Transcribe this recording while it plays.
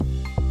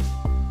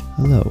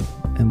Hello,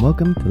 and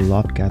welcome to the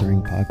Loft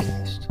Gathering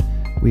Podcast.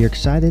 We are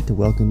excited to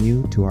welcome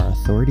you to our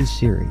Authority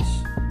series.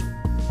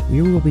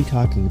 We will be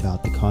talking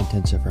about the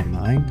contents of our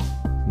mind,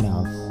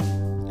 mouth,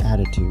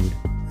 attitude,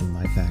 and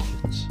life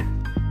actions,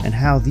 and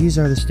how these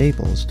are the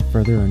staples to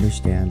further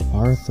understand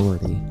our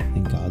authority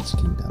in God's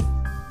kingdom.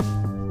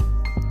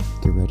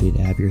 Get ready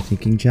to have your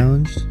thinking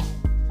challenged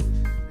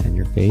and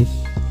your faith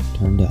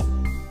turned up.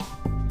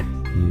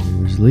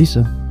 Here's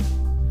Lisa.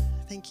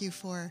 Thank you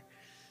for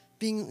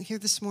being here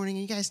this morning.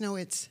 You guys know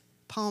it's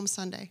Palm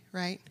Sunday,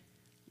 right?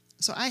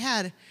 So I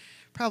had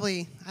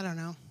probably,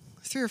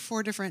 3 or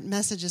 4 different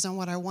messages on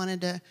what I wanted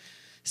to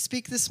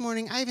speak this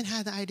morning. I even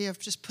had the idea of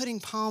just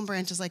putting palm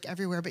branches like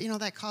everywhere, but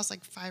that costs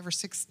like $500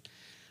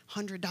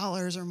 or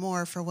 $600 or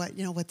more for what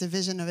the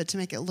vision of it to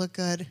make it look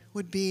good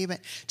would be.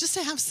 But just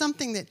to have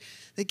something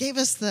that gave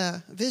us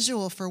the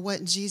visual for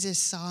what Jesus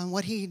saw and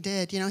what he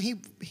did.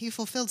 He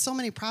fulfilled so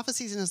many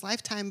prophecies in his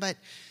lifetime, but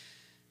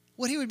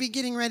what he would be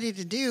getting ready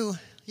to do,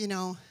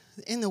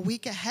 in the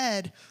week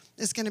ahead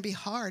is going to be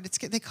hard.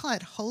 They call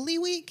it Holy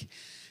Week,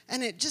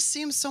 and it just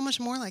seems so much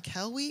more like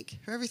Hell Week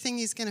for everything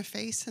he's going to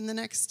face in the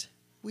next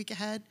week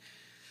ahead.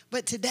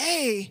 But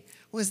today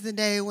was the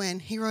day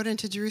when he rode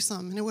into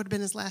Jerusalem, and it would have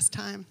been his last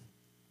time.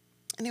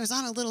 And he was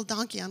on a little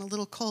donkey, on a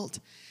little colt.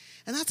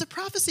 And that's a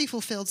prophecy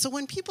fulfilled. So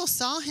when people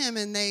saw him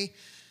and they,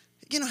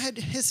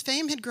 his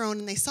fame had grown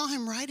and they saw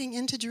him riding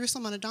into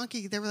Jerusalem on a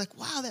donkey, they were like,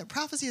 wow, that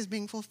prophecy is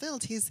being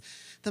fulfilled. He's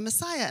the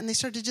Messiah. And they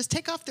started to just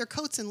take off their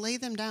coats and lay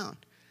them down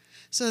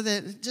so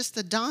that just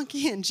the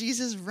donkey and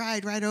Jesus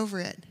ride right over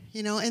it.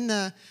 In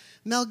the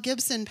Mel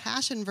Gibson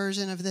Passion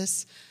version of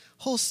this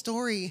whole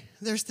story,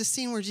 there's the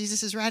scene where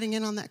Jesus is riding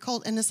in on that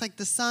colt, and it's like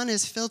the sun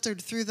is filtered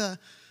through the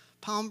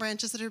palm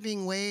branches that are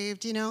being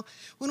waved.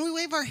 When we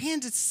wave our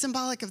hands, it's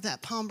symbolic of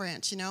that palm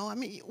branch.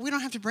 We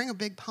don't have to bring a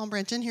big palm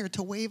branch in here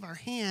to wave our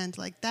hand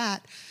like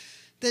that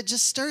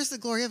just stirs the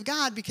glory of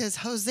God, because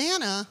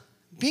Hosanna,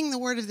 being the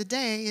word of the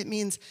day, it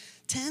means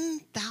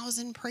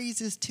 10,000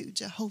 praises to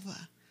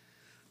Jehovah.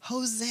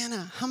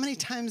 Hosanna. How many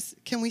times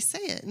can we say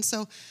it? And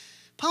so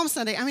Palm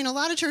Sunday, a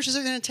lot of churches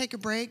are going to take a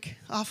break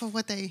off of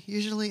what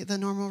the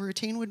normal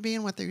routine would be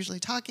and what they're usually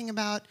talking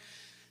about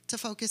to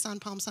focus on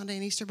Palm Sunday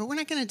and Easter, but we're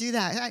not going to do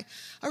that.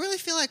 I really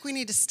feel like we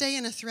need to stay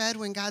in a thread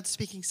when God's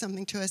speaking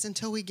something to us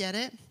until we get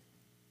it.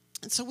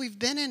 And so we've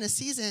been in a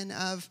season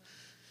of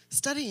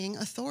studying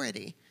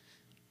authority,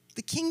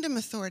 the kingdom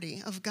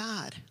authority of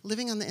God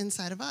living on the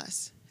inside of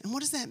us. And what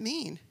does that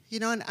mean?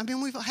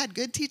 We've had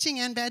good teaching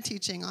and bad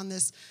teaching on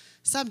this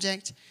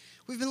subject.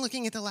 We've been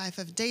looking at the life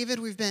of David.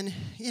 We've been,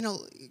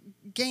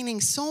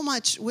 gaining so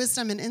much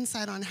wisdom and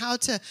insight on how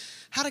to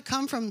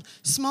come from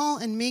small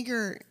and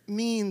meager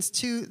means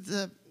to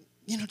the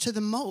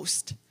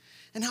most,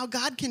 and how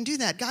God can do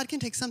that. God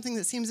can take something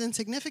that seems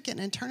insignificant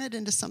and turn it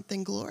into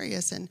something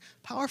glorious and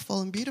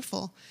powerful and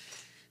beautiful.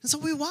 And so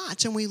we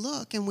watch and we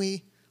look and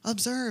we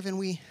observe and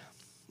we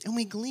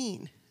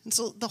glean. And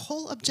so the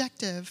whole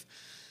objective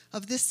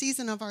of this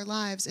season of our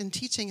lives in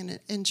teaching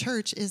in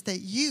church is that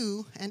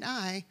you and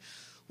I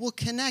will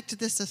connect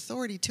this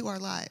authority to our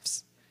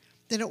lives.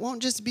 That it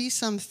won't just be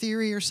some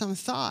theory or some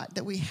thought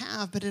that we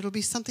have, but it'll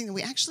be something that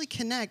we actually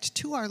connect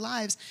to our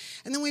lives,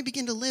 and then we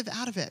begin to live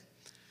out of it.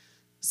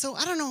 So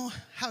I don't know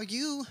how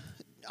you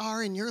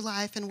are in your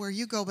life and where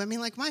you go, but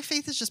my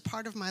faith is just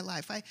part of my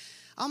life.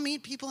 I'll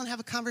meet people and have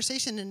a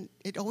conversation, and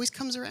it always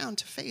comes around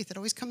to faith. It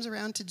always comes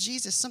around to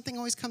Jesus. Something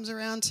always comes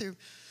around to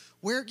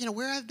where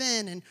I've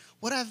been and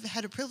what I've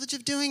had a privilege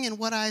of doing and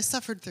what I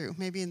suffered through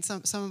maybe in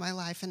some of my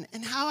life and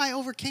how I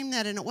overcame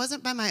that. And it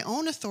wasn't by my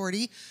own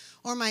authority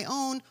or my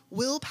own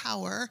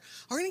willpower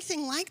or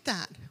anything like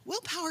that.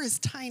 Willpower is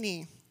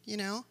tiny,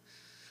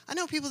 I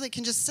know people that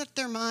can just set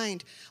their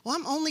mind, well,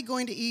 I'm only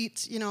going to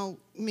eat,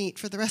 meat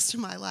for the rest of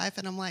my life.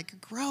 And I'm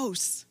like,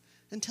 gross,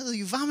 until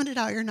you vomit it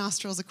out your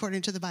nostrils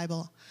according to the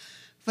Bible.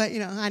 But,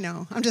 I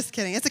know, I'm just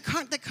kidding. It's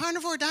the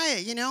carnivore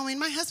diet,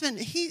 my husband,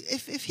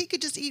 if he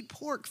could just eat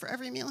pork for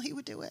every meal, he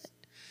would do it.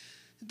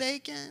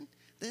 Bacon,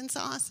 then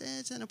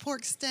sausage, then a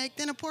pork steak,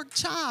 then a pork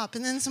chop,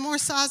 and then some more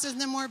sausage,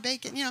 and then more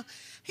bacon.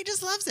 He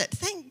just loves it.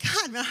 Thank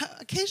God.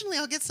 Occasionally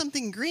I'll get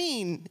something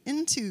green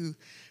into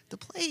the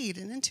plate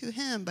and into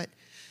him, but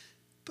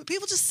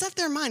people just set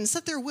their mind,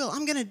 set their will.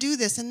 I'm going to do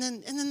this, and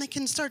then they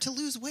can start to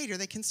lose weight, or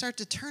they can start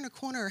to turn a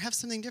corner or have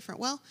something different.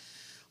 Well,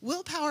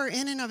 willpower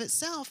in and of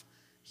itself,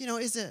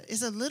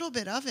 is a little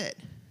bit of it,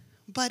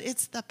 but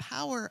it's the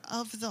power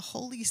of the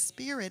Holy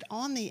Spirit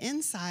on the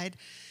inside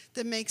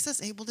that makes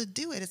us able to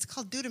do it. It's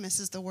called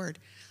dunamis is the word.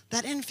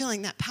 That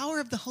infilling, that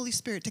power of the Holy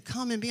Spirit to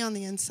come and be on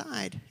the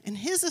inside. And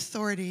his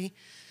authority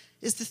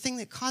is the thing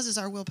that causes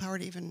our willpower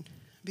to even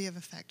be of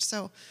effect.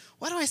 So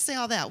why do I say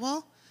all that?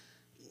 Well,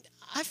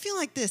 I feel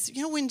like this.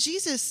 When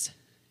Jesus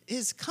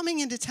is coming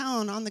into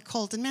town on the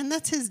colt, and man,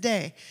 that's his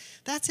day.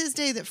 That's his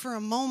day that for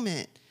a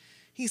moment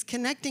he's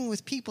connecting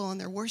with people and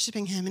they're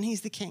worshiping him and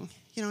he's the king,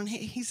 and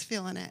he's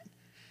feeling it.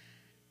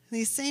 And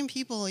these same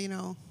people,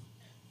 in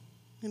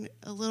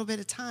a little bit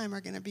of time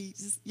are going to be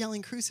just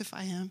yelling,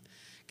 crucify him,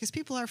 because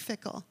people are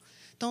fickle.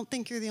 Don't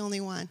think you're the only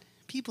one.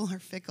 People are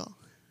fickle.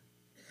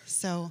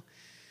 So,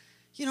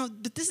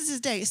 but this is his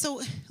day.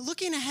 So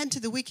looking ahead to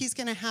the week he's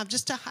going to have,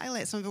 just to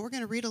highlight some of it, we're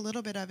going to read a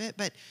little bit of it,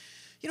 but,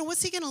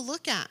 what's he going to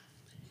look at?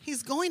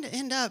 He's going to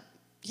end up,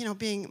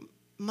 being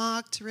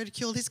mocked,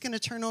 ridiculed. He's going to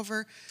turn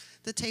over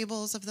the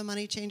tables of the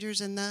money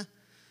changers in the,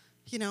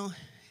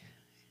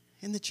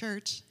 in the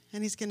church.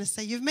 And he's going to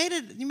say, you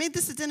made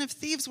this a den of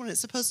thieves when it's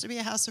supposed to be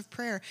a house of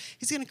prayer.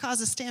 He's going to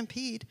cause a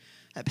stampede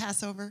at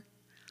Passover.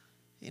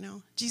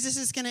 Jesus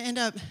is going to end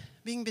up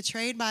being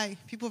betrayed by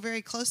people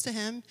very close to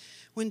him.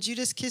 When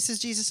Judas kisses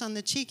Jesus on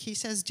the cheek, he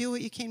says, do what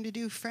you came to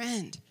do,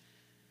 friend.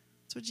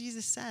 That's what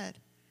Jesus said.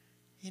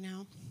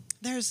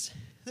 There's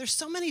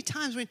so many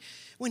times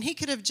when he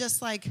could have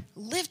just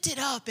lifted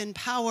up in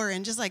power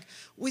and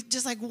with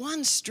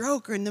one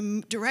stroke or in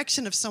the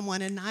direction of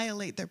someone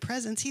annihilate their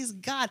presence. He's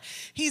God.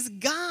 He's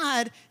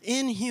God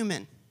in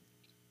human.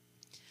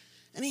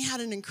 And he had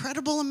an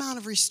incredible amount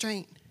of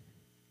restraint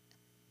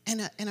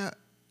and an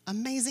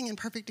amazing and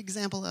perfect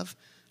example of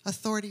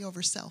authority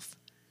over self.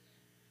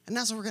 And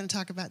that's what we're going to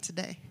talk about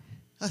today.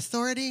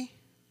 Authority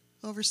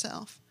over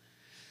self.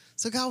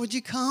 So God, would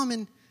you come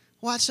and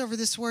watch over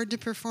this word to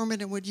perform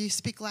it, and would you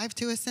speak life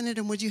to us in it,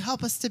 and would you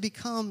help us to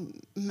become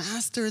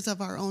masters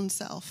of our own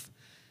self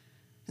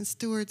and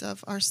stewards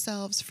of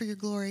ourselves for your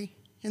glory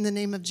in the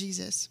name of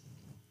Jesus.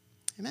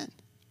 Amen.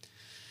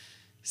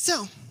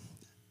 So,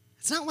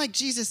 it's not like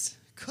Jesus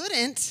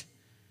couldn't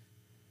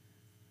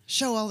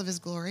show all of his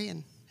glory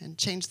and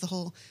change the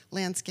whole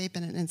landscape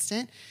in an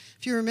instant.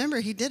 If you remember,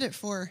 he did it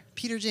for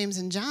Peter, James,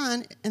 and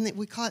John, and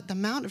we call it the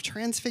Mount of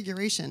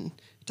Transfiguration.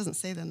 It doesn't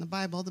say that in the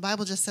Bible. The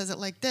Bible just says it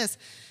like this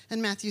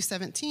in Matthew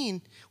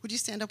 17. Would you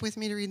stand up with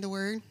me to read the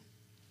word?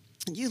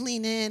 You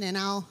lean in, and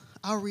I'll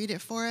read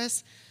it for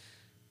us.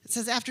 It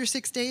says, after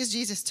 6 days,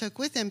 Jesus took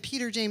with him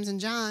Peter, James, and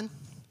John,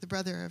 the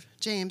brother of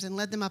James, and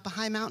led them up a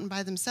high mountain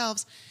by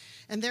themselves.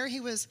 And there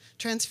he was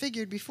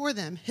transfigured before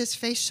them. His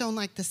face shone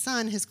like the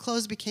sun. His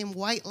clothes became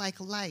white like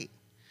light.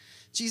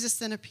 Jesus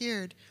then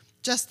appeared.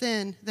 Just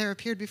then there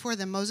appeared before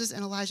them Moses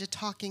and Elijah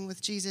talking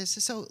with Jesus.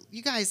 So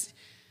you guys,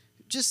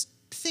 just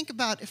think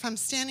about if I'm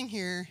standing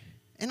here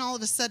and all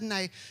of a sudden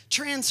I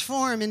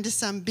transform into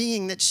some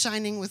being that's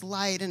shining with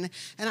light, and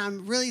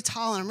I'm really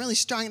tall and I'm really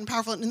strong and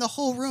powerful, and the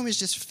whole room is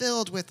just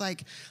filled with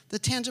the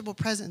tangible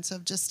presence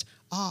of just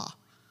awe.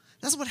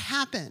 That's what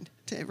happened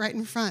right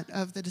in front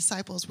of the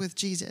disciples with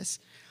Jesus.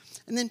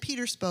 And then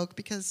Peter spoke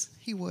because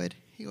he would.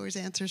 He always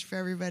answers for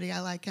everybody. I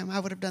like him. I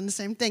would have done the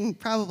same thing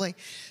probably.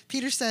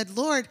 Peter said,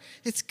 Lord,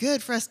 it's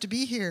good for us to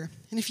be here.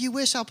 And if you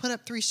wish, I'll put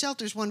up 3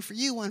 shelters, one for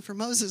you, one for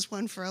Moses,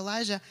 one for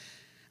Elijah.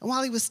 And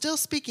while he was still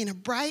speaking, a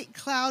bright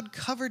cloud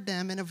covered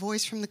them, and a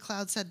voice from the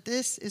cloud said,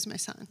 this is my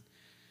son,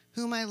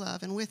 whom I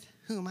love, and with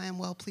whom I am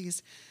well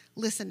pleased.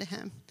 Listen to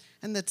him.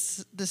 And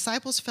the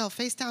disciples fell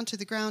face down to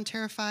the ground,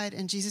 terrified,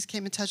 and Jesus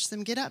came and touched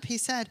them. Get up, he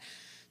said.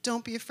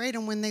 Don't be afraid.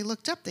 And when they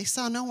looked up, they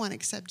saw no one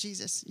except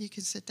Jesus. You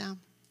can sit down.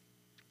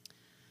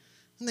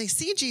 And they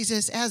see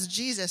Jesus as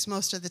Jesus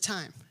most of the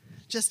time,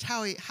 just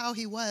how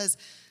he was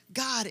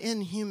God in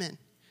human. And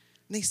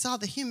they saw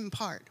the human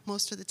part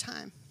most of the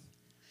time.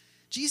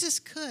 Jesus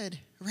could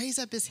raise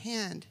up his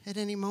hand at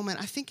any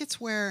moment. I think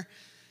it's where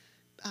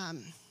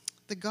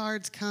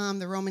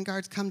the Roman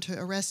guards come to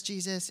arrest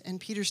Jesus, and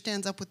Peter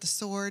stands up with the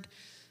sword,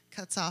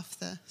 cuts off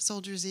the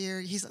soldier's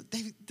ear.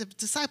 The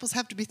disciples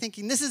have to be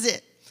thinking, this is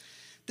it.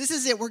 This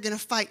is it. We're going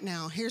to fight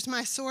now. Here's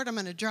my sword. I'm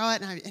going to draw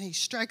it. And he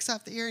strikes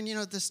off the ear. And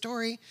the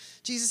story,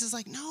 Jesus is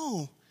like,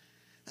 no,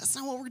 that's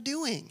not what we're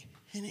doing.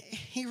 And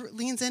he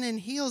leans in and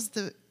heals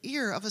the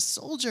ear of a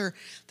soldier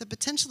that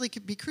potentially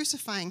could be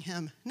crucifying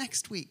him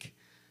next week.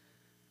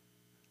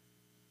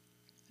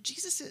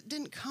 Jesus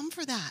didn't come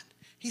for that.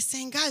 He's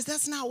saying, guys,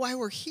 that's not why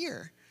we're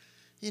here.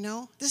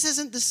 This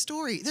isn't the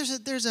story.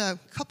 There's a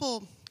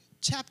couple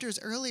chapters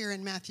earlier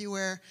in Matthew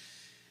where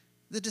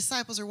the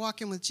disciples are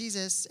walking with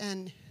Jesus,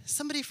 and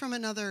somebody from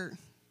another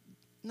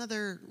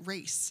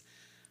race,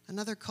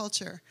 another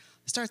culture,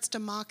 starts to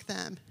mock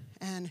them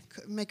and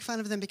make fun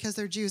of them because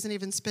they're Jews, and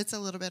even spits a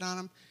little bit on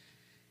them.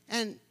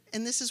 And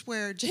this is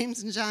where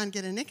James and John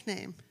get a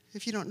nickname.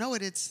 If you don't know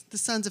it, it's the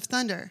Sons of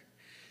Thunder.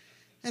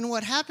 And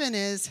what happened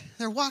is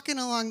they're walking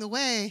along the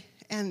way,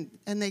 and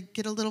they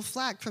get a little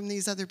flack from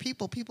these other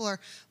people. People are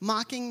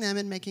mocking them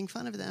and making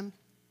fun of them.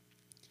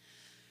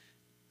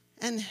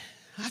 And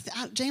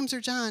James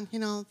or John,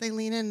 they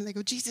lean in and they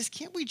go, Jesus,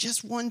 can't we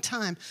just one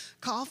time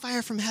call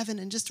fire from heaven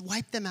and just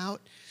wipe them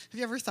out? Have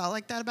you ever thought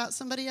like that about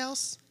somebody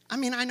else? I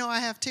mean, I know I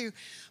have too,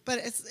 but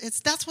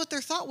that's what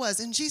their thought was.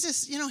 And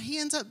Jesus, he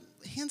ends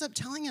up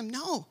telling him,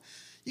 no,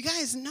 you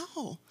guys,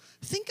 no.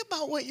 Think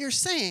about what you're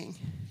saying.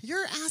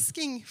 You're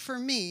asking for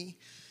me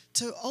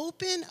to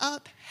open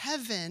up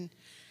heaven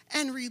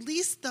and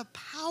release the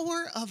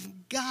power of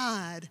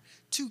God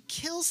to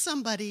kill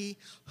somebody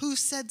who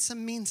said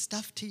some mean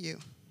stuff to you.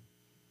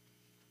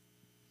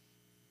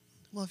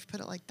 Well, if you put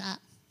it like that,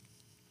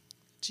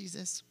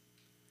 Jesus.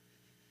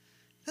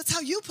 That's how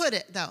you put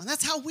it, though.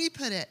 That's how we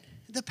put it.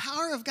 The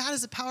power of God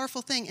is a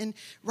powerful thing. And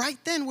right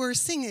then we're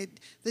seeing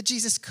it, that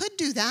Jesus could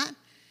do that.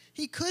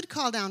 He could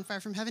call down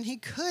fire from heaven. He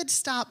could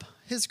stop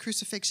his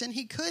crucifixion.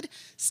 He could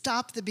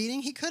stop the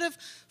beating. He could have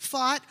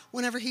fought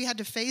whenever he had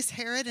to face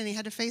Herod and he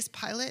had to face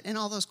Pilate and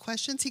all those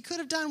questions. He could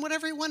have done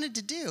whatever he wanted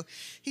to do.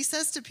 He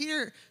says to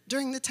Peter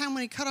during the time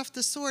when he cut off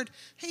the sword,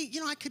 hey,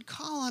 I could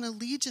call on a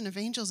legion of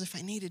angels if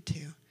I needed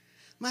to.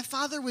 My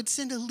Father would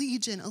send a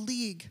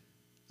league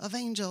of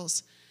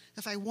angels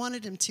if I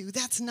wanted him to.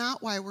 That's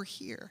not why we're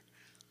here.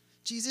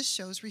 Jesus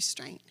shows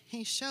restraint.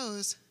 He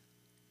shows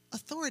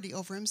authority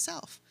over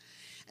himself.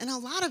 And a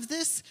lot of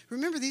this,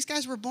 remember, these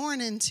guys were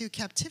born into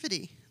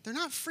captivity. They're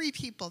not free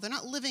people. They're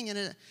not living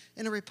in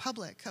a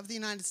republic of the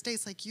United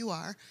States like you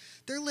are.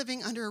 They're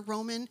living under a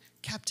Roman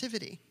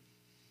captivity.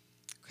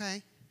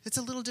 Okay? It's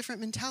a little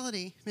different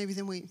mentality maybe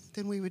than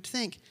we would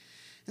think.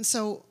 And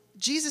so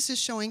Jesus is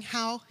showing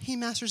how he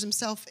masters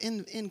himself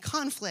in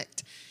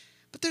conflict.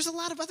 But there's a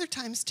lot of other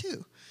times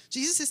too.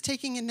 Jesus is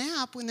taking a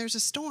nap when there's a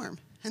storm,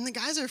 and the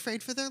guys are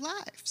afraid for their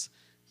lives,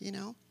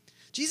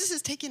 Jesus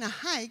is taking a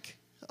hike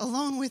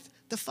alone with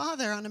the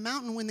Father on a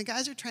mountain when the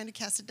guys are trying to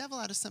cast a devil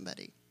out of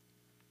somebody.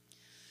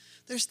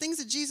 There's things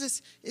that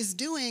Jesus is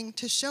doing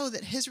to show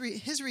that his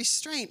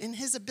restraint and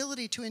his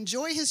ability to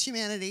enjoy his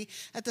humanity,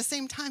 at the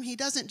same time, he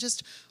doesn't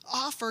just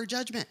offer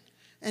judgment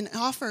and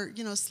offer,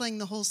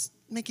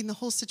 making the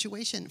whole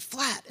situation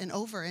flat and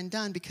over and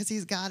done because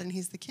he's God and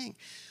he's the king.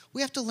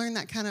 We have to learn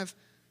that kind of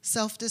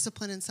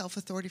self-discipline and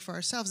self-authority for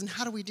ourselves. And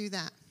how do we do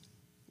that?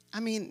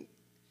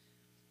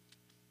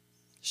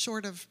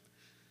 Short of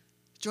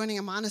joining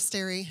a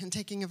monastery and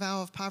taking a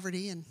vow of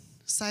poverty and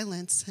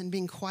silence and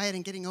being quiet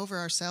and getting over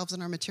ourselves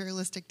and our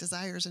materialistic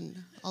desires and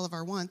all of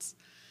our wants,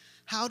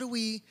 how do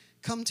we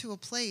come to a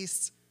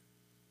place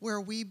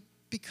where we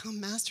become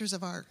masters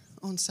of our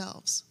own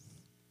selves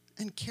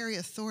and carry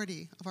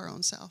authority of our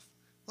own self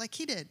like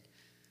he did,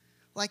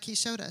 like he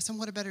showed us? And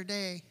what a better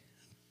day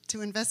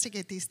to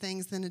investigate these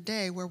things than a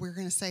day where we're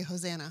going to say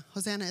Hosanna.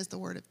 Hosanna is the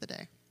word of the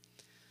day.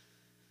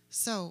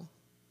 So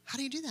how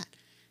do you do that?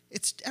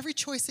 It's every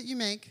choice that you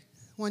make,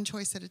 one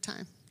choice at a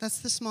time. That's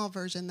the small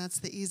version. That's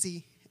the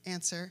easy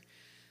answer.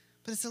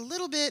 But it's a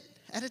little bit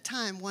at a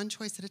time, one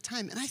choice at a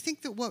time. And I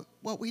think that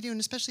what we do, and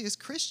especially as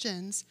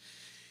Christians,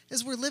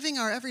 is we're living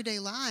our everyday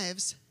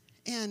lives,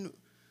 and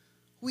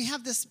we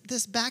have this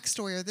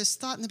backstory or this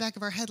thought in the back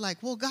of our head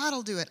like, well, God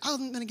will do it.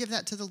 I'm going to give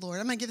that to the Lord.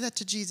 I'm going to give that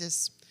to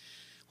Jesus.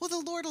 Well, the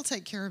Lord will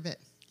take care of it.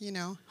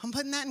 I'm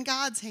putting that in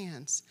God's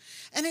hands.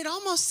 And it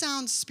almost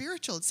sounds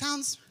spiritual. It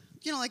sounds,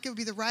 like it would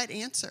be the right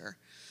answer.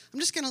 I'm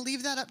just going to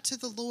leave that up to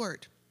the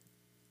Lord.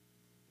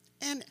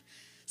 And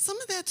some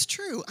of that's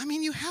true.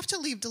 You have to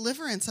leave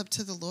deliverance up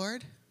to the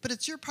Lord, but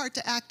it's your part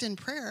to act in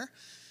prayer.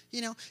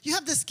 You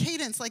have this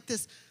cadence, like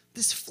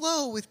this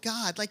flow with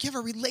God, like you have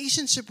a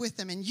relationship with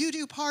him, and you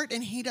do part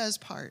and he does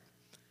part.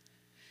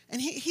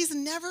 And he's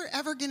never,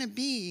 ever going to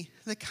be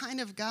the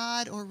kind of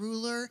God or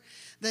ruler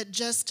that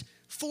just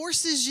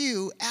forces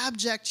you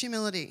abject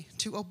humility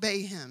to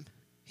obey him.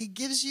 He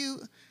gives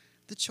you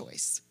the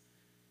choice.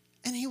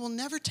 And he will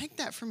never take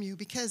that from you,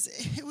 because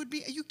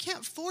you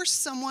can't force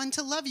someone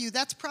to love you.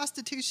 That's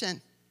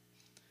prostitution.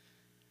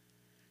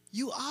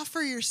 You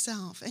offer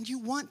yourself and you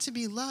want to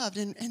be loved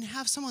and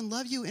have someone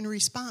love you in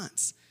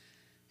response.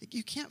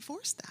 You can't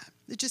force that.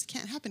 It just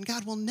can't happen.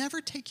 God will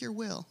never take your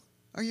will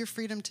or your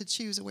freedom to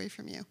choose away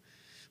from you.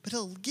 But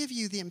he'll give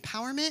you the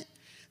empowerment,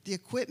 the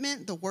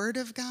equipment, the word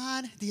of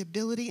God, the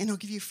ability, and he'll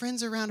give you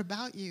friends around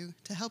about you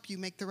to help you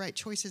make the right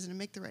choices and to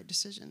make the right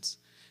decisions.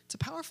 It's a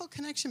powerful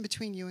connection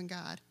between you and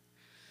God.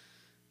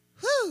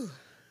 Whew.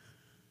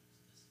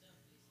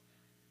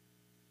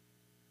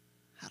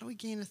 How do we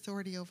gain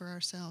authority over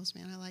ourselves?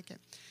 Man, I like it.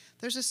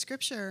 There's a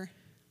scripture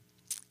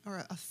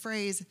or a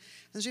phrase.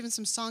 There's even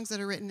some songs that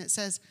are written. It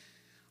says,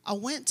 I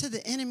went to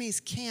the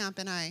enemy's camp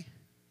and I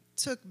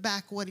took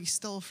back what he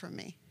stole from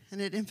me. And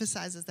it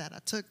emphasizes that. I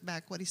took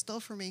back what he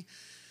stole from me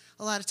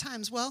a lot of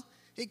times. Well,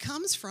 it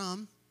comes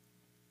from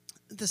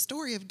the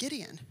story of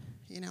Gideon,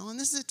 and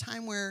this is a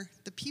time where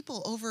the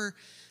people over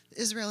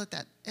Israel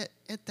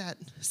at that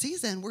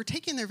season were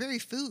taking their very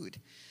food.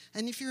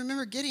 And if you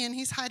remember Gideon,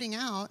 he's hiding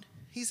out.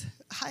 He's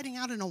hiding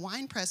out in a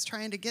wine press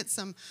trying to get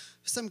some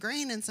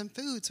grain and some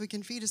food so he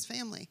can feed his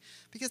family,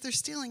 because they're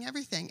stealing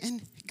everything.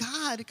 And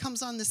God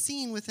comes on the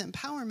scene with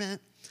empowerment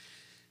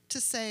to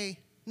say,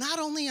 not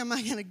only am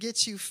I going to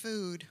get you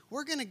food,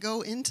 we're going to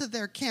go into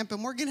their camp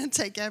and we're going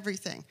to take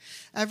everything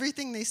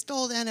they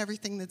stole and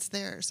everything that's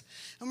theirs.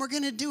 And we're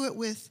going to do it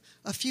with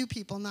a few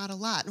people, not a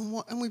lot.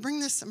 And I'm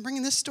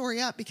bringing this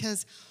story up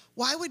because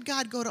why would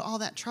God go to all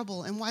that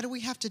trouble? And why do we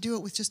have to do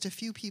it with just a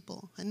few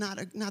people and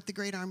not the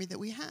great army that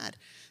we had?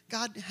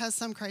 God has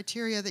some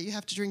criteria that you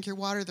have to drink your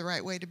water the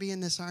right way to be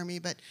in this army,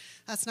 but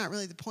that's not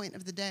really the point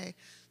of the day.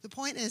 The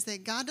point is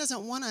that God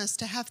doesn't want us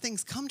to have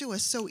things come to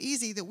us so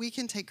easy that we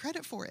can take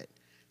credit for it,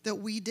 that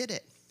we did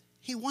it.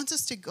 He wants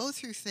us to go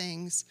through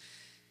things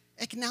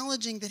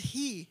acknowledging that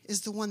he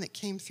is the one that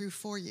came through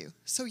for you.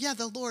 So yeah,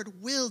 the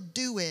Lord will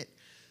do it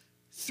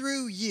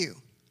through you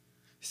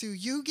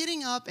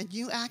getting up and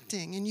you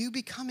acting and you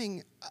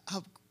becoming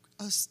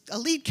a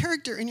lead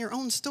character in your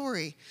own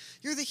story.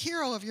 You're the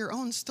hero of your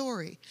own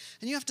story.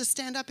 And you have to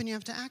stand up and you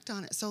have to act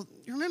on it. So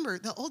remember,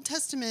 the Old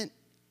Testament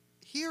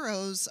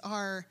heroes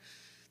are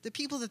the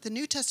people that the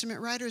New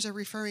Testament writers are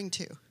referring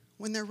to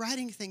when they're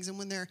writing things and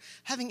when they're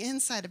having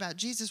insight about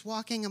Jesus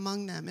walking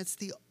among them. It's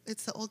the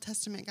Old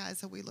Testament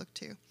guys that we look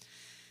to.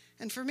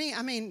 And for me,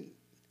 I mean,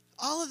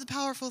 all of the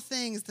powerful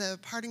things, the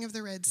parting of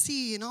the Red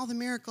Sea and all the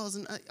miracles,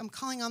 and I'm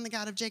calling on the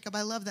God of Jacob.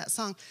 I love that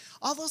song.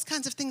 All those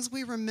kinds of things,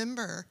 we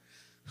remember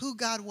who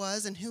God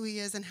was and who he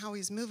is and how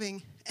he's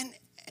moving.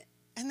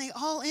 And they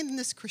all end in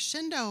this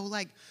crescendo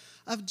like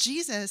of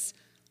Jesus,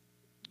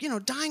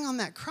 dying on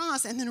that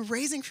cross and then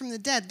raising from the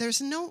dead.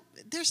 There's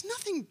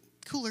nothing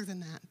cooler than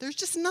that. There's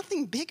just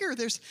nothing bigger.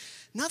 There's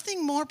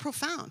nothing more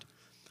profound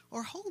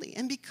or holy.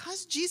 And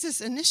because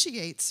Jesus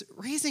initiates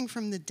raising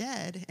from the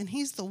dead, and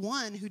he's the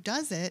one who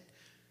does it,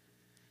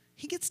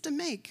 he gets to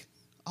make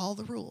all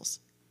the rules.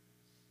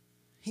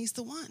 He's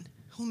the one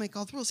who will make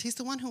all the rules. He's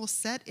the one who will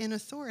set in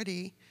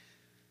authority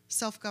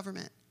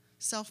self-government,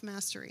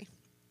 self-mastery.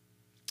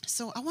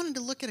 So I wanted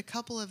to look at a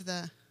couple of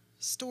the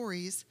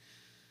stories,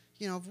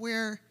 of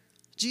where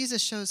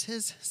Jesus shows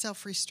his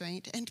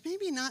self-restraint. And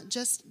maybe not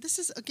just,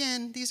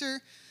 these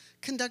are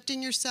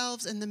conducting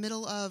yourselves in the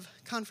middle of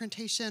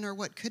confrontation or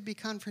what could be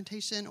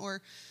confrontation,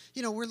 or,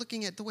 we're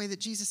looking at the way that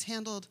Jesus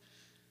handled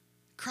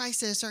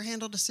crisis or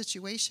handled a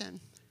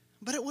situation.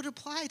 But it would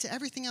apply to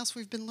everything else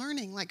we've been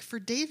learning. Like for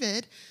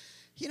David,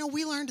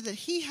 we learned that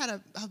he had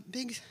a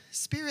big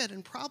spirit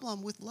and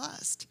problem with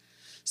lust.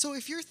 So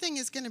if your thing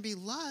is going to be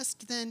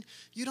lust, then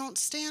you don't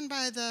stand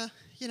by the,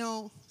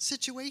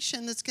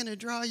 situation that's going to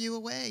draw you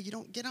away. You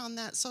don't get on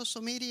that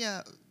social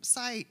media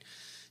site.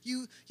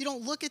 You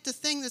don't look at the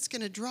thing that's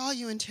going to draw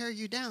you and tear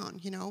you down.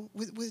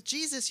 With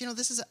Jesus,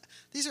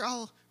 these are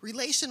all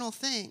relational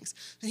things,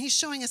 and he's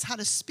showing us how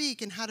to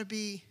speak and how to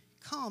be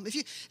calm.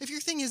 If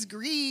your thing is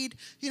greed,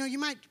 you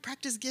might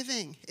practice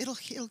giving. It'll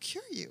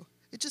cure you.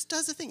 It just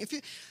does the thing.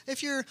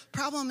 If your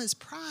problem is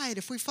pride,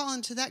 if we fall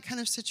into that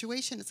kind of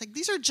situation, it's like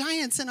these are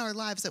giants in our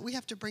lives that we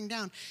have to bring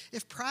down.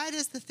 If pride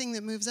is the thing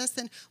that moves us,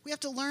 then we have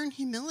to learn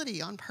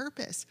humility on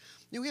purpose.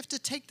 We have to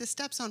take the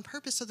steps on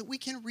purpose so that we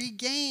can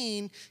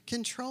regain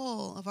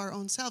control of our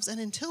own selves. And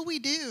until we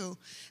do,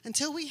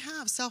 until we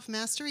have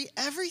self-mastery,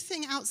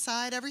 everything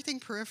outside, everything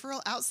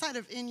peripheral, outside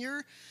of in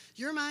your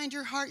mind,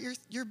 your heart,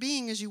 your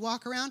being as you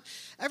walk around,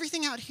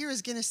 everything out here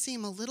is going to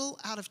seem a little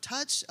out of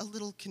touch, a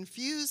little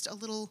confused, a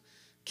little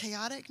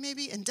chaotic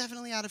maybe, and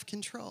definitely out of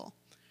control.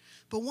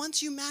 But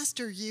once you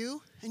master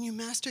you and you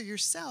master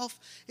yourself,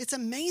 it's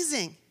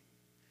amazing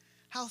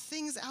how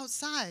things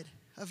outside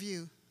of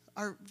you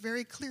are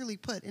very clearly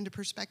put into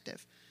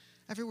perspective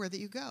everywhere that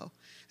you go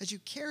as you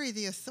carry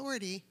the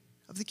authority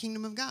of the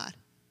kingdom of God,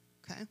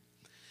 okay?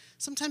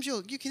 Sometimes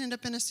you can end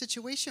up in a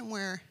situation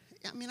where,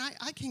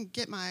 I can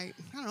get my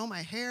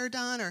hair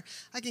done, or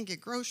I can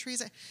get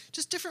groceries,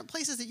 just different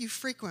places that you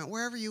frequent,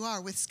 wherever you are.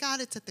 With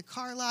Scott, it's at the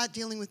car lot,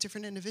 dealing with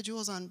different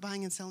individuals on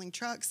buying and selling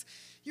trucks.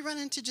 You run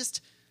into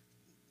just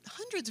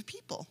hundreds of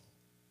people,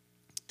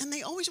 and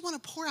they always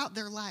want to pour out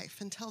their life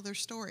and tell their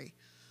story.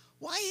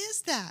 Why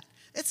is that?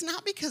 It's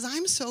not because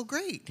I'm so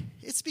great.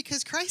 It's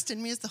because Christ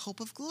in me is the hope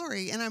of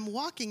glory, and I'm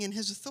walking in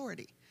his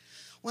authority.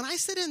 When I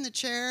sit in the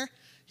chair,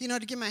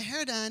 to get my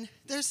hair done,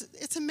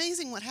 it's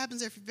amazing what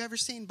happens if you've ever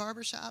seen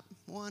Barbershop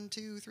 1,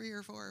 2, 3,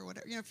 or 4, or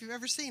whatever. If you've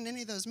ever seen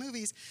any of those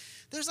movies,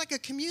 there's like a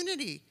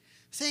community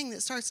thing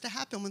that starts to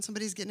happen when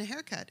somebody's getting a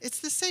haircut. It's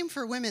the same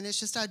for women. It's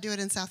just I do it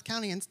in South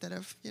County instead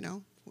of,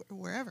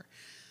 wherever.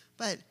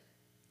 But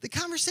the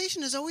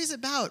conversation is always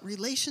about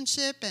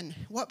relationship and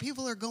what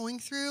people are going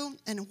through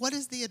and what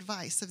is the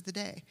advice of the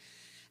day.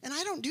 And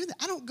I don't do that.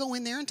 I don't go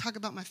in there and talk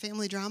about my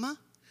family drama.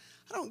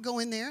 I don't go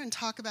in there and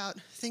talk about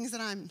things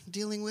that I'm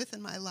dealing with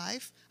in my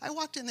life. I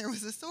walked in there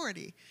with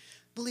authority,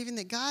 believing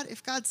that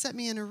if God set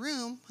me in a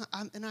room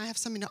and I have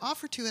something to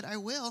offer to it, I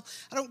will.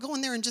 I don't go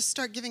in there and just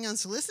start giving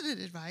unsolicited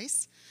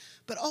advice,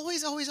 but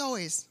always, always,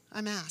 always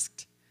I'm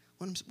asked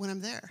when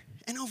I'm there.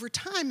 And over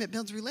time, it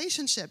builds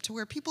relationship to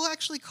where people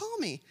actually call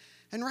me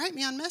and write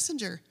me on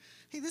Messenger.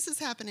 Hey, this is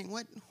happening.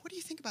 What do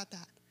you think about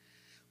that?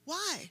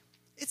 Why?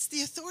 It's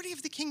the authority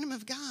of the kingdom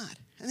of God.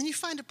 And then you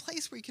find a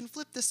place where you can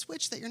flip the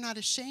switch that you're not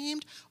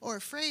ashamed or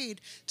afraid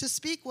to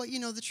speak what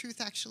the truth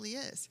actually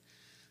is.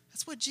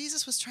 That's what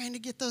Jesus was trying to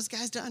get those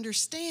guys to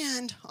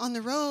understand on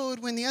the road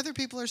when the other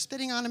people are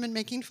spitting on him and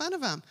making fun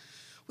of him.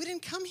 We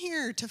didn't come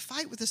here to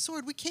fight with a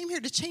sword. We came here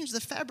to change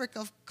the fabric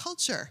of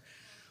culture.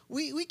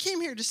 We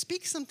came here to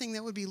speak something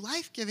that would be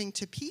life-giving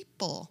to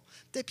people,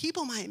 that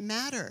people might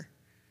matter.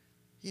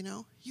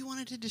 You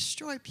wanted to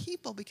destroy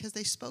people because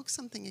they spoke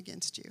something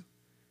against you.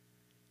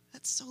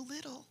 That's so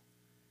little.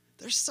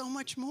 There's so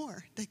much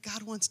more that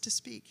God wants to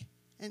speak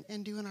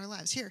and do in our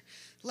lives. Here,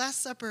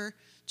 Last Supper,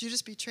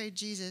 Judas betrayed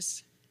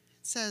Jesus.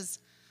 It says,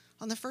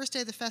 on the first day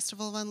of the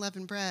festival of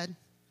unleavened bread,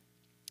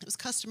 it was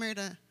customary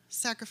to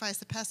sacrifice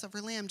the Passover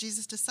lamb.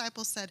 Jesus'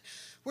 disciples said,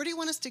 where do you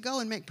want us to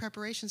go and make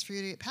preparations for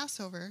you to eat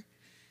Passover?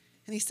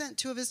 And he sent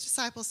 2 of his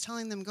disciples,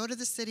 telling them, go to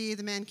the city,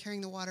 the man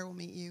carrying the water will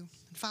meet you,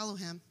 and follow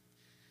him.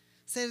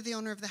 say to the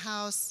owner of the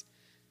house,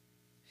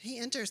 he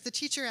enters. The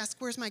teacher asks,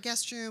 where's my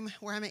guest room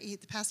where I may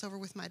eat the Passover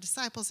with my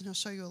disciples? And he'll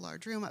show you a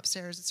large room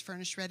upstairs. It's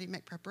furnished, ready to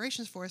make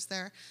preparations for us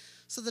there.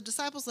 So the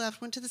disciples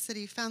left, went to the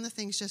city, found the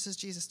things just as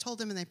Jesus told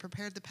them, and they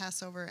prepared the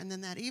Passover. And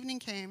then that evening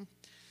came.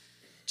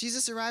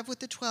 Jesus arrived with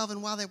the 12,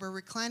 and while they were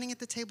reclining at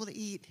the table to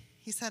eat,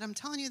 he said, I'm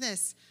telling you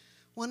this,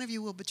 one of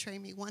you will betray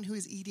me, one who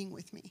is eating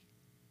with me.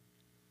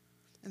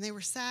 And they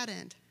were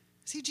saddened.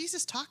 See,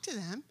 Jesus talked to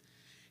them.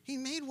 He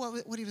made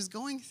what he was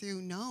going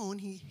through known.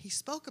 He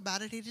spoke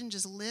about it. He didn't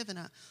just live in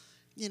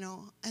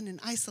an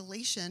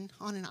isolation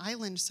on an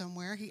island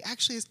somewhere. He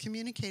actually is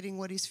communicating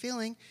what he's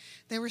feeling.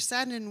 They were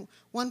saddened, and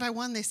one by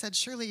one they said,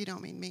 surely you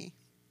don't mean me.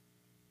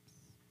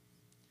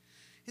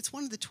 It's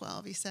one of the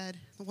 12, he said,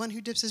 the one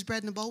who dips his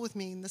bread in a bowl with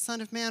me, and the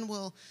Son of Man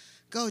will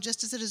go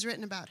just as it is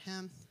written about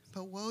him.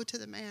 But woe to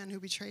the man who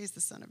betrays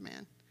the Son of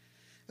Man.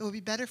 It would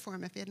be better for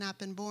him if he had not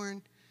been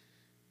born.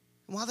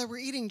 And while they were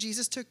eating,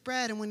 Jesus took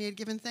bread, and when he had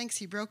given thanks,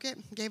 he broke it,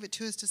 gave it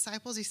to his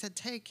disciples. He said,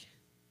 take,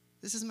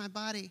 this is my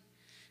body.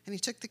 And he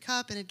took the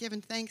cup and had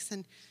given thanks,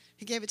 and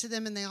he gave it to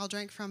them, and they all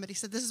drank from it. He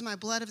said, this is my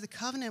blood of the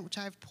covenant, which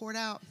I have poured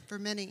out for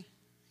many.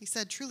 He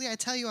said, truly I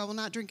tell you, I will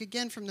not drink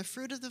again from the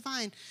fruit of the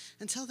vine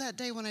until that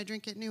day when I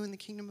drink it new in the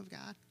kingdom of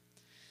God.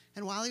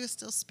 And while he was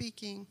still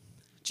speaking,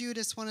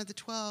 Judas, one of the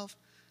 12,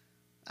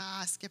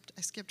 I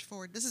skipped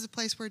forward. This is a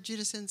place where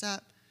Judas ends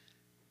up.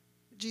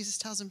 Jesus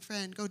tells him,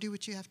 friend, go do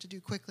what you have to do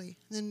quickly.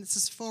 And then this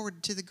is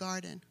forward to the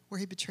garden where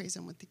he betrays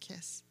him with the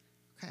kiss.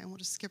 Okay, and we'll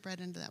just skip right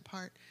into that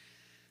part.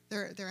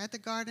 They're at the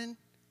garden,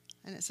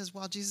 and it says,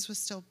 while Jesus was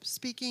still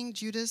speaking,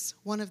 Judas,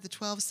 one of the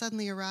 12,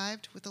 suddenly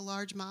arrived with a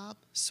large mob,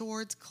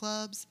 swords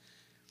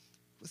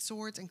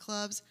and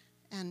clubs,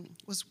 and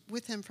was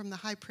with him from the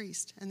high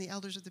priest and the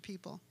elders of the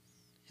people.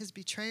 His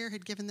betrayer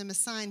had given them a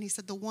sign. He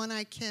said, the one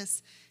I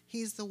kiss,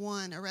 he's the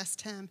one,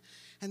 arrest him.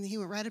 And he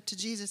went right up to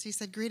Jesus. He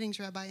said, greetings,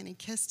 Rabbi, and he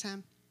kissed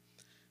him.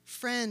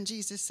 Friend,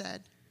 Jesus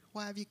said,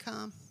 why have you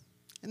come?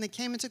 And they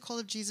came and took hold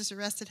of Jesus,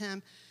 arrested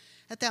him.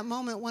 At that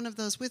moment, one of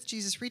those with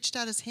Jesus reached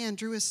out his hand,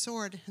 drew his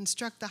sword, and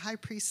struck the high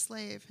priest's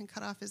slave and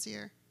cut off his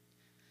ear.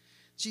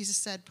 Jesus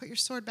said, put your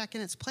sword back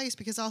in its place,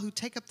 because all who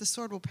take up the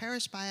sword will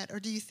perish by it. Or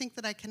do you think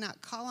that I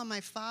cannot call on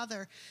my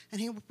Father, and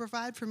he will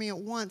provide for me at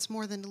once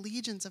more than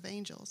legions of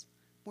angels,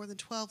 more than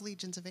 12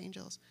 legions of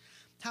angels?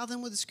 How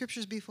then will the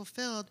scriptures be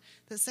fulfilled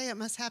that say it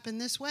must happen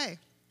this way?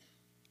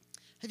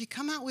 Have you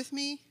come out with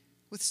me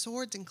with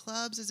swords and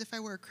clubs as if I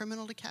were a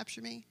criminal to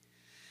capture me?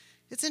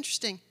 It's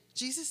interesting.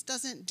 Jesus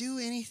doesn't do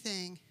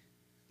anything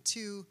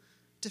to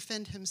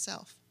defend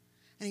himself,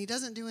 and he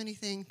doesn't do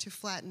anything to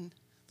flatten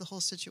the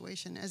whole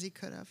situation as he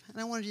could have. And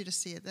I wanted you to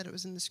see it, that it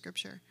was in the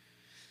scripture.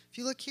 If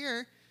you look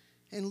here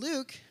in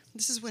Luke,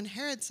 this is when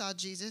Herod saw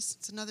Jesus.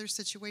 It's another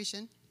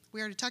situation. We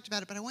already talked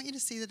about it, but I want you to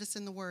see that it's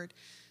in the Word.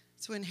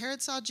 So when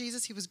Herod saw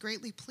Jesus, he was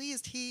greatly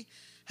pleased. He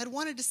had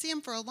wanted to see him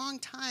for a long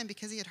time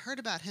because he had heard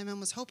about him and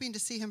was hoping to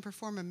see him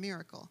perform a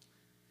miracle.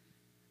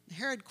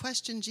 Herod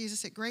questioned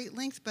Jesus at great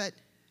length, but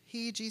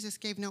Jesus,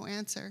 gave no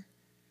answer.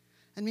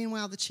 And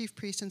meanwhile, the chief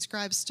priests and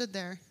scribes stood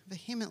there,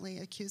 vehemently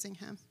accusing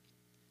him.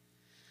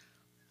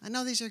 I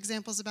know these are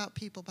examples about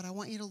people, but I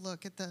want you to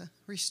look at the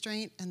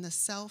restraint and the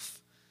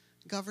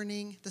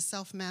self-governing, the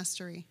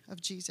self-mastery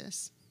of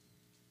Jesus.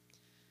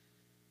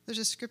 There's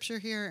a scripture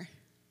here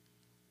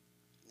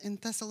in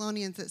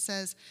Thessalonians that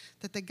says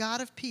that the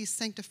God of peace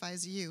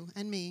sanctifies you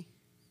and me,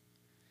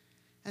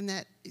 and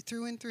that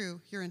through and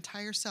through, your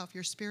entire self,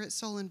 your spirit,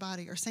 soul, and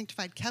body are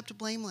sanctified, kept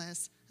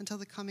blameless until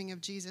the coming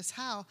of Jesus.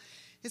 How?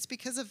 It's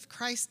because of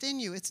Christ in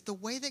you. It's the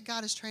way that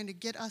God is trying to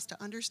get us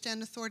to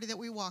understand authority that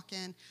we walk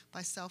in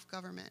by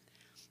self-government.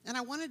 And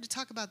I wanted to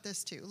talk about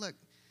this too. Look,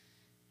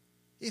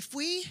 if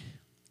we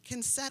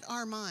can set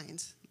our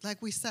minds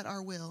like we set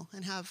our will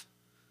and have,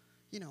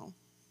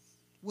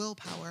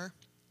 willpower,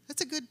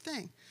 that's a good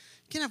thing.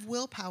 You can have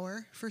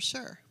willpower for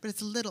sure, but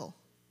it's little,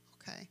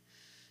 okay?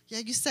 Yeah,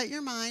 you set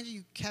your mind,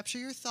 you capture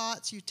your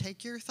thoughts, you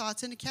take your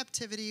thoughts into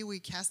captivity, we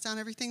cast down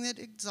everything that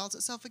exalts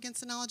itself against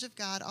the knowledge of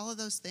God, all of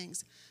those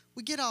things.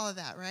 We get all of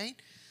that, right?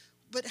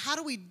 But how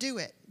do we do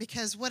it?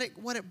 Because what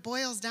it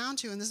boils down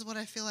to, and this is what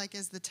I feel like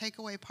is the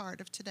takeaway part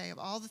of today, of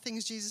all the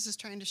things Jesus is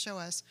trying to show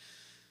us,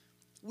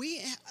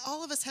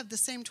 all of us have the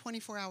same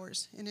 24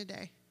 hours in a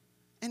day.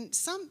 And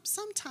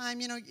sometime,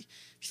 if you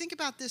think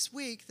about this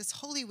week, this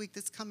Holy Week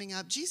that's coming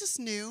up, Jesus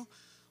knew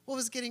what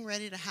was getting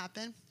ready to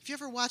happen. If you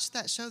ever watched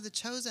that show, The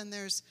Chosen,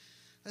 there's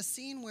a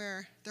scene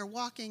where they're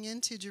walking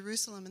into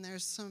Jerusalem and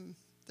there's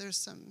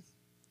some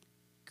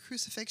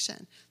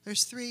crucifixion.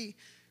 There's 3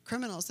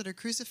 criminals that are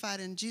crucified,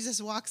 and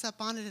Jesus walks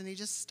up on it and he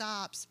just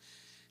stops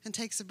and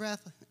takes a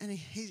breath, and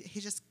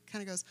he just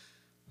kind of goes,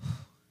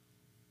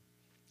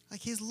 like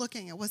he's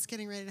looking at what's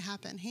getting ready to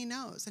happen. He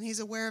knows, and he's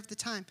aware of the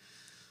time.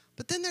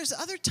 But then there's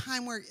other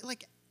time where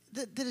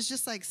that is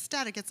just like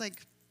static. It's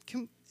like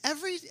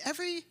every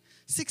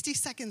 60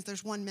 seconds,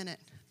 there's 1 minute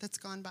that's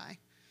gone by.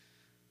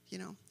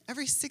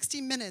 Every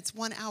 60 minutes,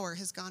 1 hour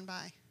has gone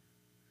by,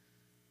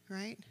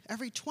 right?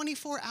 Every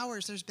 24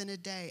 hours, there's been a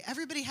day.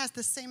 Everybody has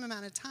the same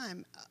amount of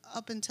time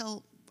up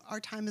until our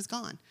time is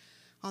gone.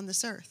 on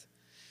this earth.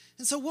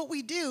 And so what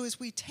we do is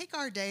we take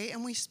our day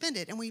and we spend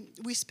it, and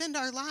we spend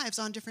our lives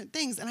on different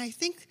things. And I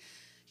think,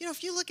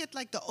 if you look at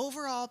like the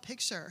overall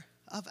picture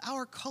of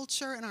our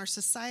culture and our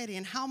society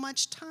and how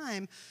much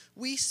time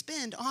we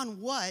spend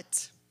on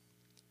what,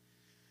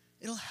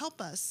 it'll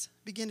help us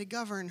begin to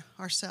govern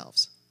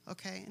ourselves,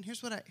 okay? And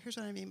here's what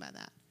I mean by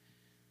that.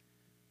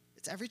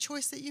 It's every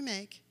choice that you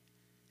make,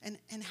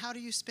 and how do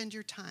you spend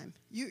your time?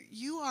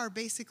 You are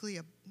basically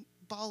a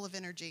ball of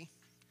energy.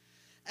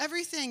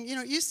 Everything,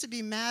 it used to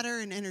be matter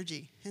and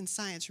energy in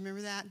science.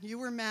 Remember that? You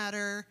were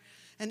matter,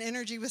 and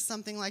energy was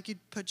something like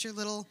you'd put your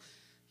little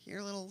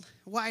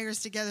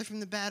wires together from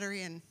the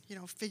battery and,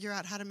 figure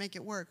out how to make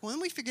it work. Well, then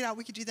we figured out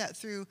we could do that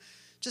through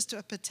just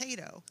a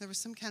potato. There was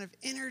some kind of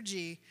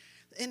energy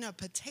in a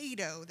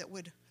potato that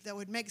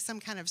would make some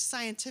kind of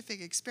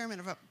scientific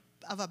experiment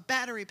of a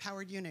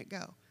battery-powered unit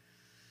go.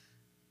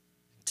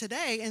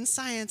 Today, in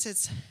science,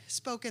 it's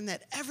spoken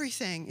that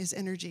everything is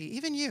energy.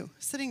 Even you,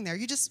 sitting there,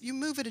 you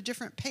move at a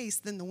different pace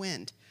than the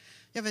wind.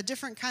 You have a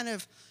different kind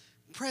of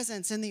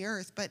presence in the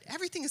earth, but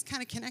everything is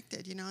kind of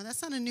connected,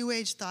 That's not a New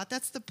Age thought.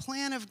 That's the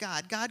plan of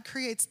God. God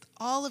creates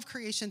all of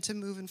creation to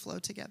move and flow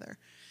together.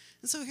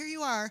 And so here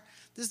you are,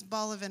 this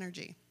ball of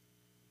energy.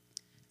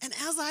 And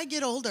as I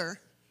get older,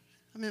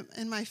 I'm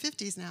in my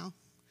 50s now,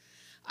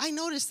 I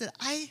notice that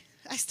I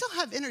still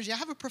have energy. I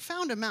have a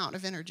profound amount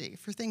of energy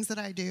for things that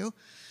I do,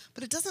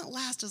 but it doesn't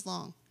last as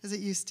long as it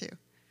used to.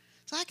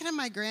 So I can have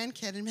my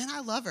grandkid, and man,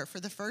 I love her for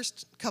the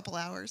first couple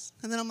hours.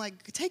 And then I'm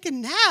like, take a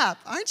nap.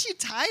 Aren't you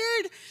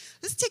tired?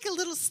 Let's take a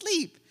little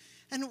sleep.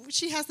 And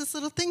she has this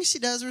little thing she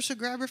does where she'll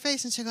grab her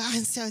face and she'll go,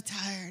 I'm so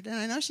tired. And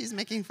I know she's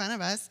making fun of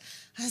us.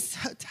 I'm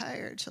so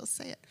tired. She'll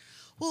say it.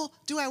 Well,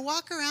 do I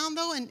walk around,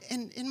 though, and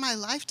in my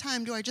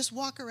lifetime, do I just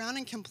walk around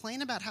and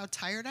complain about how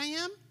tired I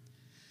am?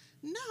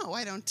 No,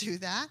 I don't do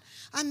that.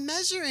 I'm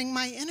measuring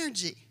my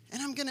energy.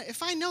 And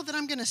if I know that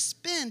I'm going to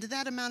spend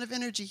that amount of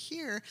energy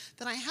here,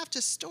 then I have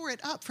to store it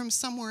up from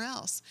somewhere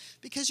else.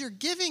 Because you're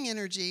giving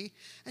energy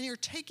and you're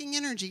taking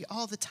energy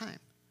all the time.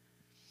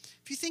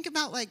 If you think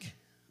about,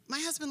 my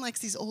husband likes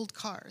these old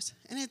cars.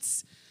 And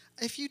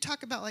if you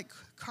talk about,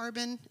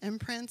 carbon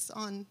imprints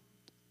on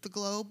the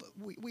globe,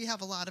 we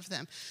have a lot of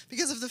them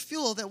because of the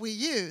fuel that we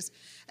use.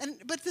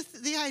 But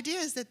the idea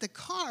is that the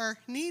car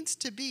needs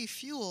to be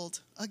fueled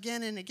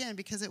again and again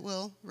because it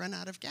will run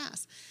out of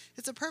gas.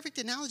 It's a perfect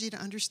analogy to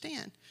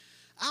understand.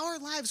 Our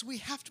lives,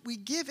 we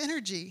give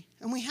energy,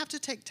 and we have to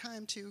take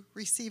time to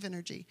receive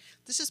energy.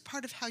 This is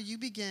part of how you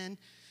begin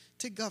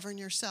to govern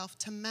yourself,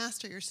 to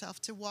master yourself,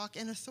 to walk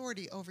in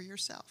authority over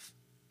yourself.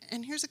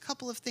 And here's a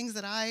couple of things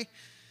that I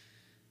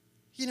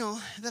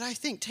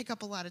think take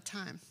up a lot of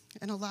time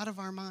and a lot of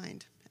our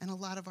mind and a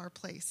lot of our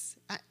place.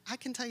 I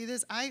can tell you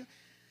this, I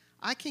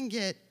can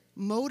get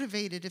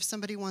motivated if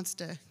somebody wants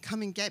to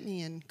come and get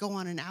me and go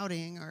on an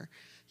outing or,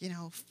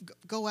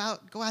 go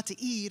out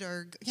to eat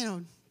or,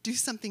 do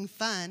something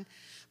fun.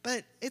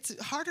 But it's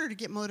harder to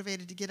get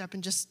motivated to get up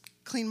and just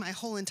clean my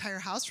whole entire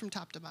house from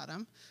top to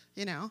bottom,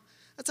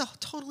 That's a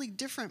totally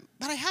different,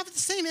 but I have the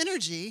same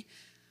energy.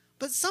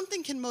 But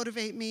something can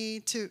motivate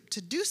me to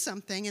do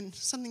something, and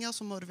something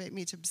else will motivate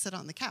me to sit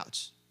on the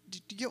couch. Do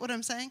you get what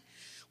I'm saying?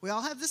 We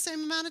all have the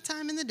same amount of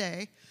time in the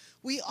day.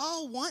 We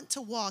all want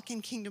to walk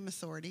in kingdom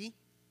authority.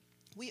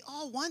 We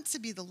all want to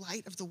be the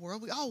light of the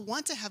world. We all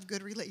want to have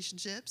good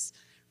relationships,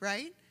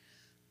 right?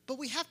 But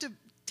we have to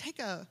take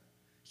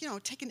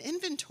an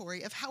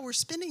inventory of how we're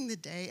spending the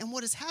day and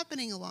what is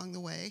happening along the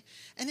way.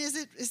 And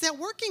is that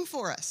working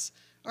for us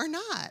or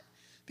not?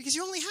 Because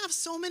you only have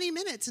so many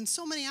minutes and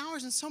so many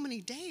hours and so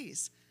many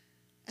days.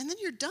 And then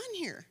you're done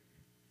here,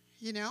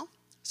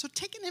 So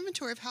take an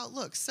inventory of how it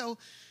looks. So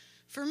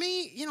for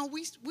me,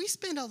 we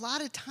spend a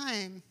lot of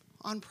time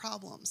on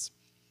problems.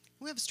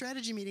 We have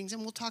strategy meetings,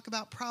 and we'll talk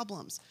about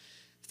problems,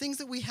 things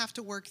that we have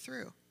to work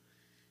through.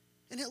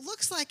 And it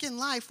looks like in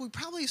life, we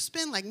probably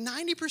spend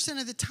 90%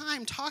 of the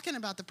time talking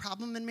about the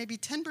problem and maybe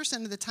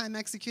 10% of the time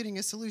executing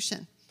a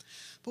solution.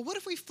 But what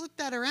if we flip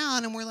that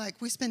around and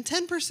we spend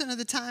 10% of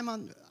the time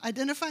on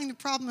identifying the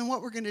problem and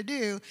what we're going to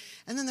do,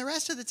 and then the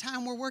rest of the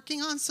time we're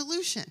working on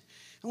solution,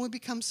 and we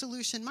become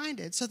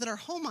solution-minded so that our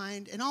whole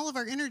mind and all of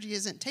our energy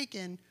isn't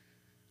taken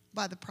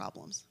by the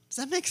problems. Does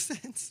that make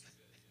sense?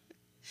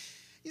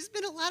 You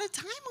spend a lot of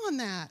time on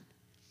that.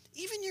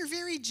 Even your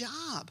very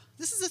job.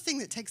 This is a thing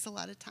that takes a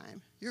lot of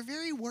time. Your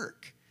very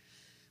work.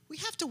 We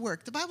have to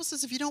work. The Bible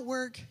says if you don't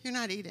work, you're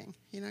not eating.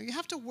 You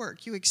have to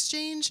work. You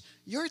exchange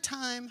your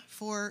time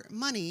for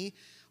money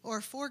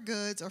or for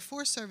goods or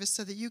for service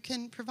so that you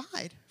can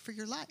provide for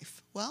your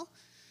life. Well,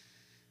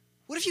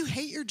 what if you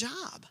hate your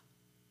job?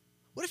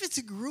 What if it's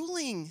a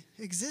grueling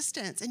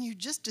existence and you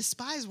just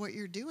despise what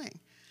you're doing?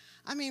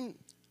 I mean,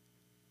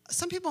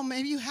 some people,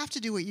 maybe you have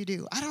to do what you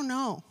do. I don't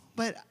know.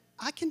 But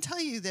I can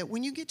tell you that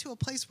when you get to a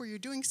place where you're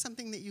doing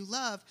something that you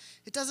love,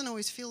 it doesn't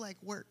always feel like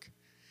work.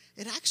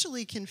 It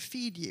actually can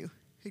feed you.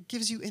 It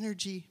gives you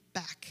energy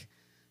back,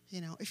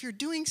 if you're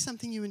doing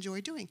something you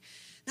enjoy doing.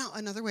 Now,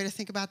 another way to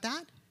think about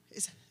that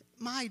is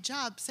my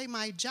job. Say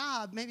my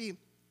job, maybe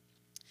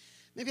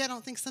Maybe I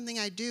don't think something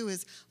I do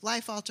is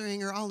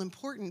life-altering or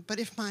all-important, but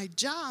if my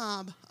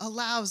job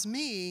allows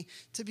me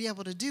to be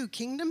able to do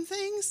kingdom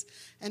things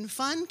and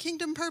fun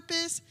kingdom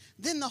purpose,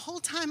 then the whole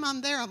time I'm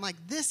there, I'm like,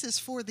 this is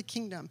for the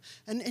kingdom.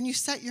 And you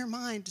set your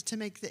mind to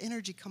make the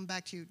energy come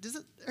back to you.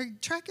 Are you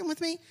tracking with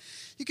me?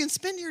 You can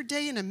spend your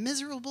day in a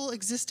miserable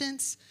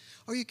existence,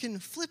 or you can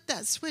flip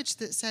that switch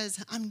that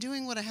says, I'm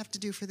doing what I have to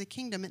do for the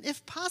kingdom. And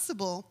if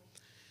possible,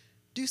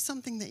 do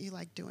something that you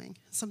like doing,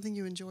 something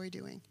you enjoy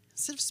doing.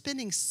 Instead of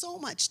spending so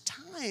much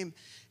time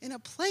in a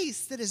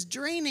place that is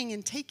draining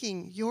and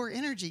taking your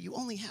energy, you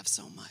only have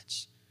so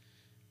much,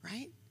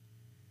 right?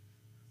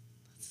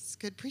 That's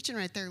good preaching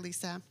right there,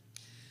 Lisa.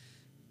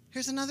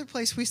 Here's another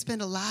place we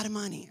spend a lot of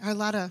money, or a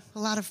lot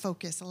of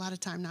focus, a lot of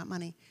time, not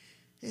money,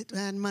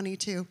 and money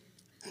too,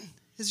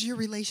 is your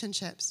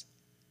relationships.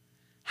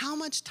 How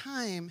much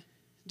time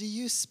do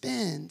you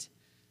spend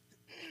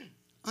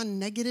on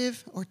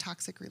negative or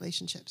toxic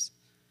relationships?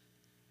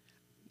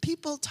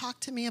 People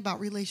talk to me about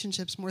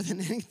relationships more than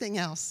anything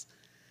else.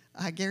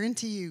 I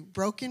guarantee you,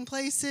 broken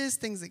places,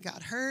 things that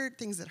got hurt,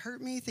 things that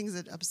hurt me, things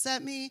that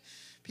upset me.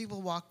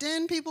 People walked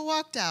in, people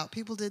walked out.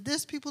 People did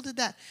this, people did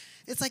that.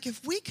 It's like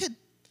if we could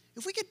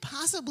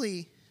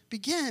possibly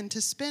begin to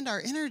spend our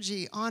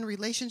energy on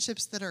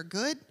relationships that are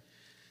good,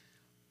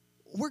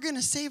 we're going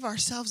to save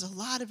ourselves a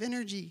lot of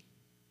energy.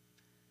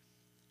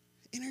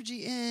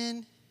 Energy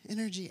in,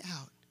 energy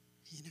out,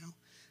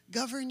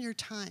 Govern your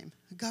time,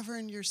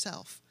 govern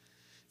yourself.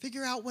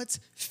 Figure out what's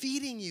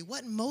feeding you,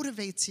 what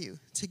motivates you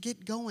to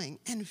get going,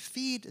 and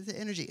feed the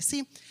energy.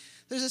 See,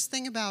 there's this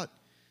thing about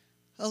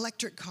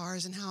electric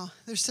cars and how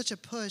there's such a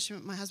push.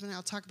 My husband and I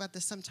will talk about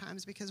this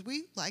sometimes because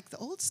we like the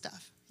old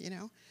stuff,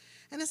 And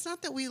it's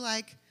not that we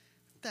like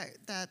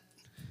that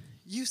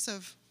use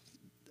of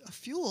a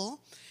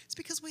fuel. It's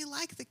because we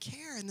like the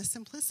care and the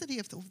simplicity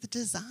of the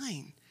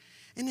design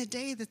in a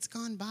day that's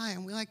gone by,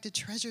 and we like to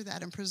treasure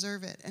that and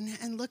preserve it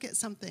and look at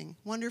something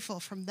wonderful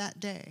from that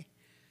day.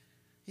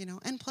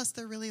 And plus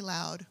they're really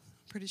loud.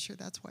 Pretty sure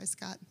that's why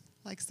Scott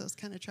likes those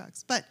kind of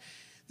trucks. But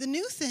the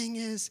new thing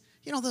is,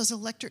 those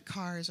electric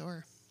cars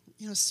or,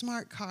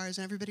 smart cars,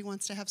 and everybody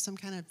wants to have some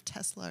kind of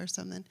Tesla or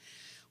something.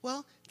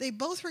 Well, they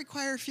both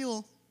require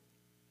fuel.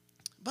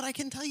 But I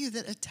can tell you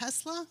that a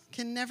Tesla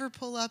can never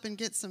pull up and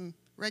get some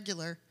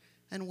regular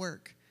and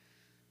work,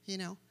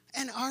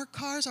 And our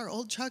cars, our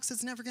old trucks,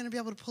 it's never going to be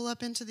able to pull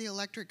up into the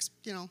electric,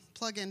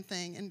 plug-in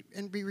thing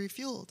and be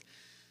refueled.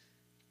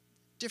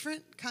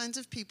 Different kinds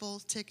of people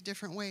tick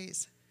different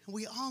ways.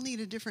 We all need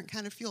a different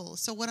kind of fuel.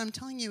 So what I'm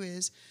telling you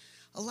is,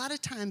 a lot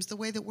of times the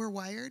way that we're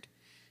wired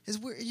is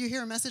you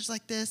hear a message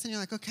like this and you're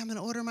like, okay, I'm going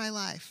to order my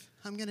life.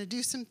 I'm going to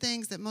do some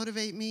things that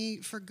motivate me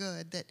for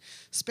good, that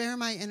spare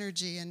my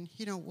energy and,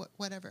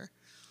 whatever.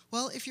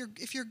 Well, if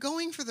you're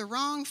going for the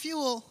wrong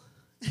fuel,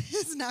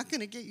 it's not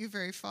going to get you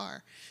very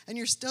far. And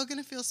you're still going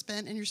to feel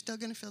spent and you're still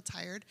going to feel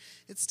tired.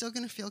 It's still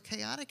going to feel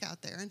chaotic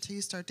out there until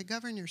you start to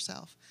govern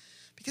yourself.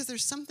 Because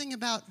there's something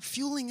about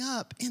fueling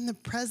up in the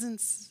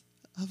presence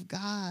of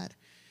God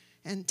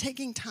and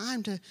taking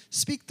time to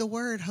speak the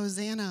word,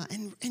 Hosanna,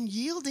 and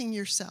yielding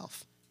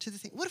yourself to the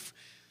thing. What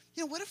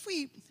if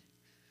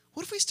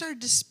we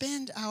started to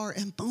spend our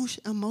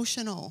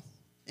emotional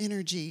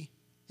energy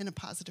in a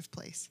positive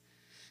place?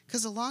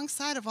 Because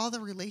alongside of all the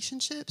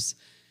relationships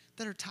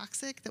that are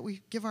toxic, that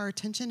we give our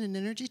attention and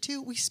energy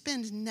to, we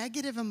spend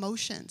negative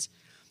emotions.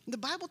 The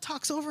Bible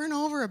talks over and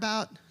over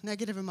about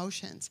negative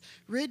emotions.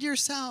 Rid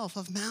yourself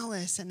of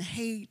malice and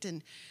hate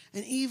and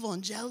evil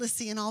and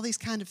jealousy and all these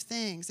kind of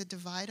things that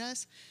divide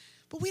us.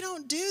 But we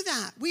don't do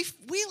that. We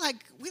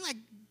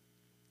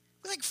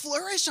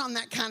flourish on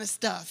that kind of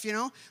stuff,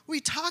 We're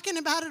talking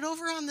about it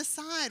over on the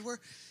side.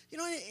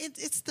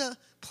 It's the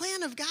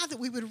plan of God that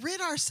we would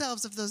rid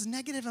ourselves of those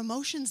negative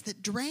emotions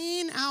that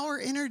drain our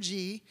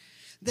energy,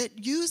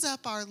 that use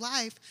up our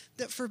life,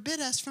 that forbid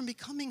us from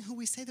becoming who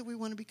we say that we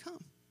want to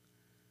become.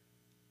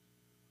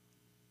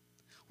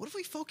 What if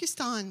we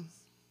focused on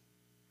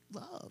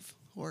love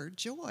or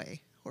joy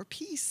or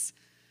peace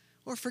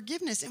or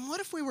forgiveness? And what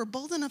if we were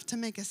bold enough to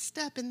make a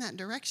step in that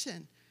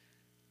direction,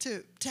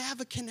 to have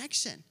a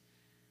connection,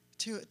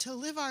 to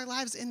live our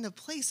lives in the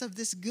place of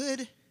this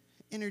good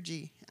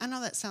energy? I know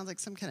that sounds like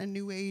some kind of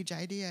new age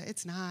idea.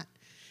 It's not.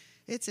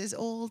 It's as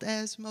old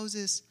as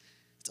Moses.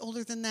 It's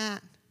older than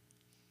that.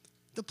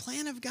 The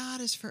plan of God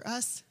is for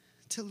us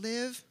to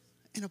live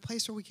in a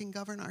place where we can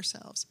govern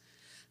ourselves.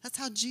 That's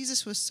how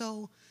Jesus was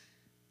so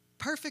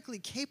perfectly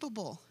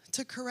capable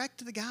to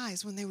correct the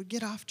guys when they would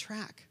get off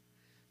track.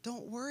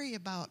 Don't worry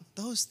about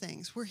those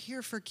things. We're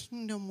here for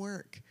kingdom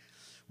work.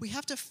 We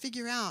have to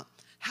figure out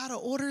how to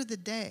order the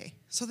day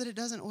so that it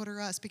doesn't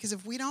order us. Because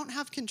if we don't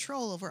have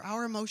control over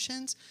our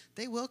emotions,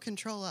 they will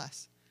control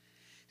us.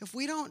 If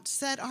we don't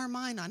set our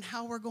mind on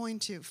how we're going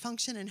to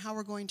function and how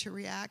we're going to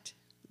react,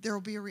 there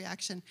will be a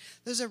reaction.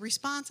 There's a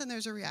response and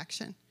there's a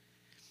reaction.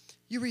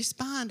 You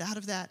respond out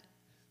of that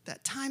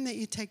time that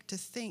you take to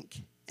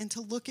think and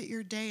to look at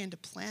your day and to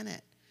plan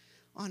it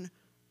on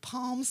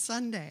Palm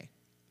Sunday.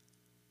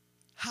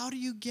 How do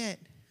you get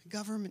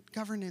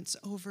governance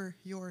over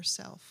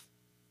yourself?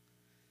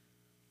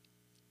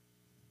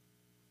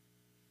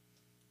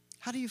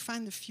 How do you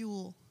find the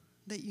fuel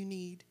that you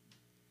need?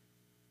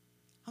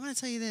 I'm going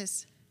to tell you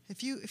this.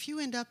 If you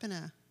end up in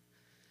a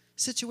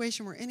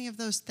situation where any of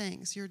those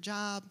things, your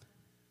job,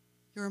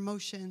 your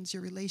emotions,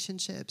 your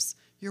relationships,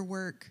 your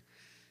work,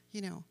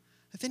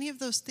 if any of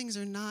those things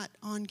are not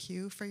on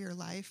cue for your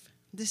life,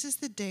 this is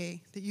the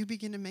day that you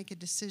begin to make a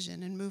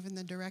decision and move in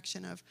the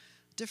direction of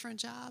different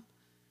job,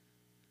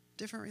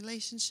 different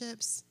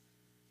relationships,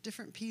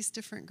 different peace,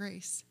 different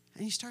grace.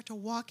 And you start to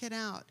walk it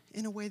out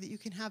in a way that you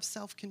can have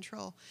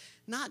self-control.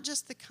 Not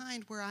just the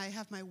kind where I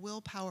have my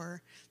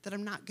willpower that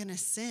I'm not going to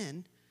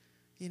sin.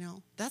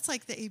 That's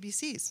like the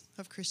ABCs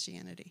of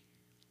Christianity.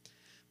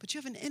 But you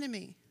have an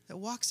enemy that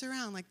walks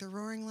around like the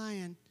roaring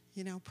lion,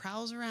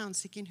 prowls around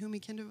seeking whom he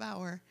can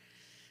devour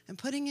and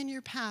putting in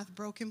your path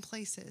broken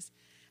places.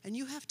 And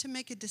you have to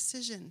make a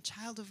decision,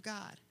 child of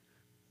God.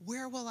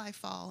 Where will I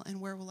fall and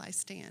where will I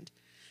stand?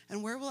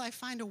 And where will I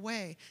find a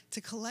way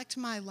to collect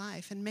my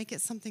life and make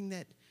it something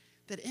that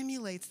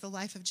emulates the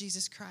life of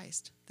Jesus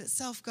Christ? That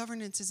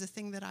self-governance is a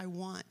thing that I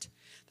want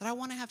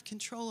to have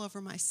control over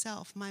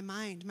myself, my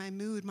mind, my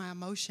mood, my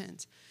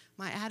emotions,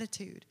 my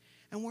attitude,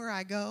 and where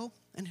I go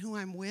and who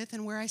I'm with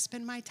and where I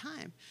spend my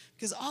time.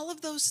 Because all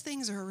of those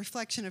things are a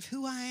reflection of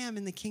who I am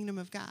in the kingdom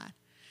of God.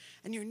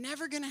 And you're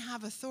never going to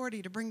have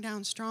authority to bring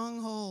down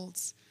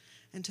strongholds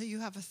until you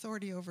have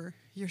authority over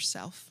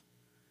yourself,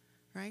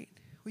 right?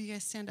 Will you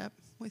guys stand up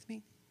with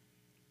me?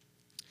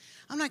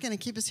 I'm not going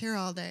to keep us here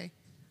all day.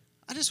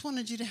 I just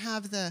wanted you to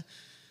have the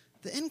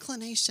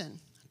inclination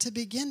to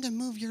begin to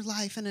move your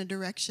life in a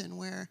direction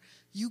where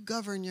you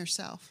govern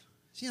yourself.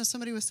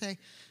 Somebody would say,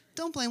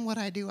 don't blame what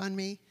I do on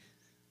me.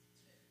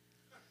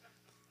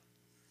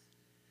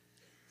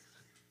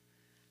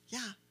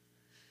 Yeah.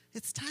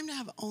 It's time to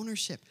have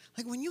ownership.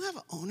 Like when you have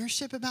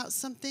ownership about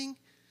something,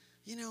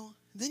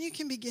 then you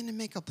can begin to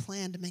make a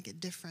plan to make it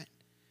different.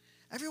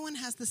 Everyone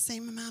has the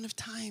same amount of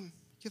time.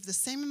 You have the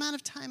same amount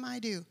of time I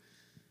do.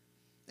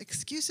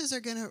 Excuses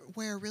are going to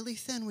wear really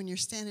thin when you're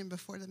standing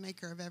before the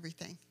maker of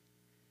everything.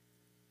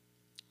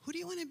 Who do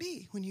you want to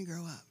be when you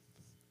grow up?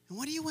 And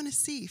what do you want to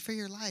see for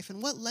your life?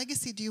 And what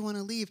legacy do you want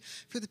to leave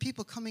for the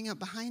people coming up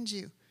behind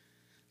you?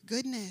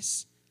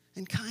 Goodness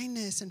and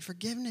kindness and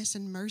forgiveness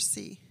and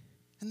mercy.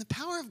 And the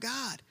power of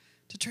God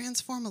to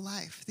transform a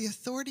life, the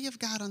authority of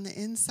God on the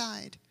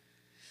inside,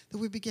 that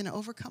we begin to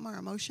overcome our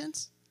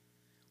emotions.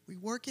 We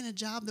work in a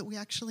job that we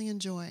actually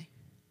enjoy.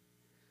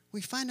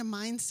 We find a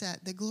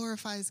mindset that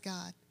glorifies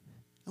God.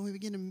 And we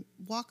begin to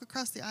walk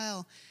across the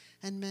aisle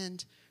and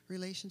mend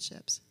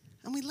relationships.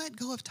 And we let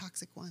go of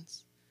toxic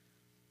ones.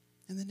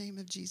 In the name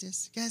of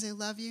Jesus. Guys, I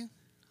love you.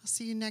 I'll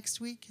see you next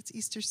week. It's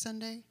Easter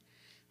Sunday.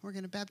 We're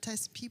going to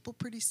baptize some people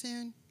pretty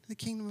soon. The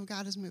kingdom of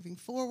God is moving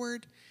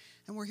forward.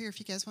 And we're here if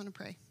you guys want to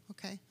pray.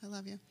 Okay? I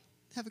love you.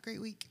 Have a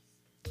great week.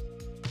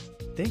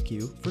 Thank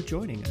you for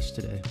joining us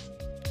today.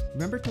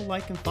 Remember to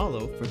like and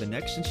follow for the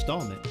next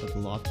installment of the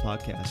Loft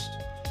Podcast.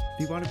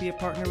 If you want to be a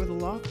partner with the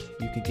Loft,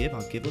 you can give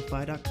on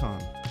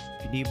Givelify.com.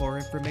 If you need more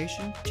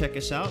information, check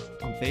us out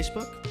on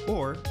Facebook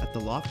or at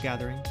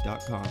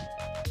theloftgathering.com.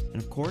 And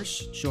of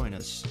course, join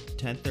us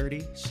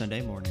 10:30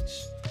 Sunday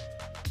mornings.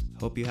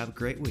 Hope you have a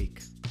great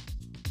week.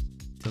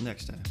 Till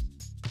next time.